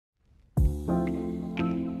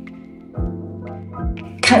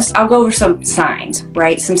I'll go over some signs,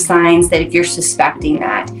 right? Some signs that if you're suspecting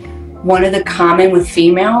that. One of the common with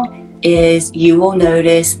female is you will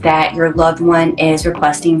notice that your loved one is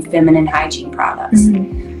requesting feminine hygiene products.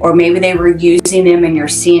 Or maybe they were using them and you're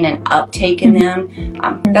seeing an uptake in them.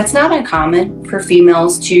 That's not uncommon for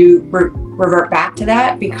females to revert back to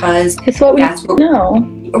that, because it's what we know.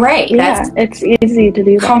 Right. Yeah, it's easy to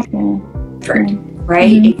do that. Comfort,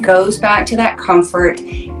 right? It goes back to that comfort,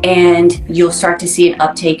 and you'll start to see an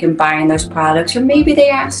uptake in buying those products. Or maybe they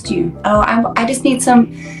asked you, oh, I just need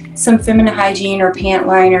some feminine hygiene or pant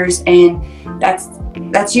liners, and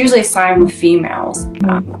that's usually a sign with females.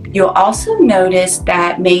 You'll also notice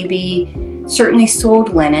that maybe certainly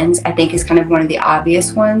soiled linens, I think, is kind of one of the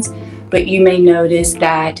obvious ones, but you may notice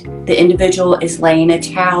that the individual is laying a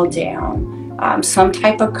towel down, some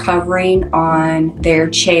type of covering on their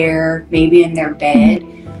chair, maybe in their bed,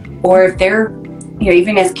 or if they're,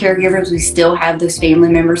 even as caregivers, we still have those family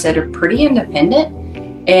members that are pretty independent,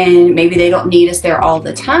 and maybe they don't need us there all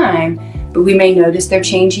the time, but we may notice they're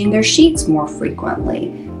changing their sheets more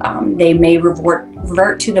frequently. They may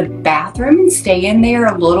revert to the bathroom and stay in there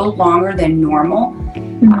a little longer than normal.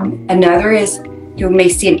 Another is you may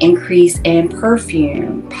see an increase in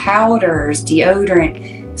perfume, powders,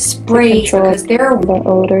 deodorant, sprays, because they're the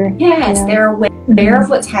odor. Yes, they're aware of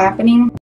what's happening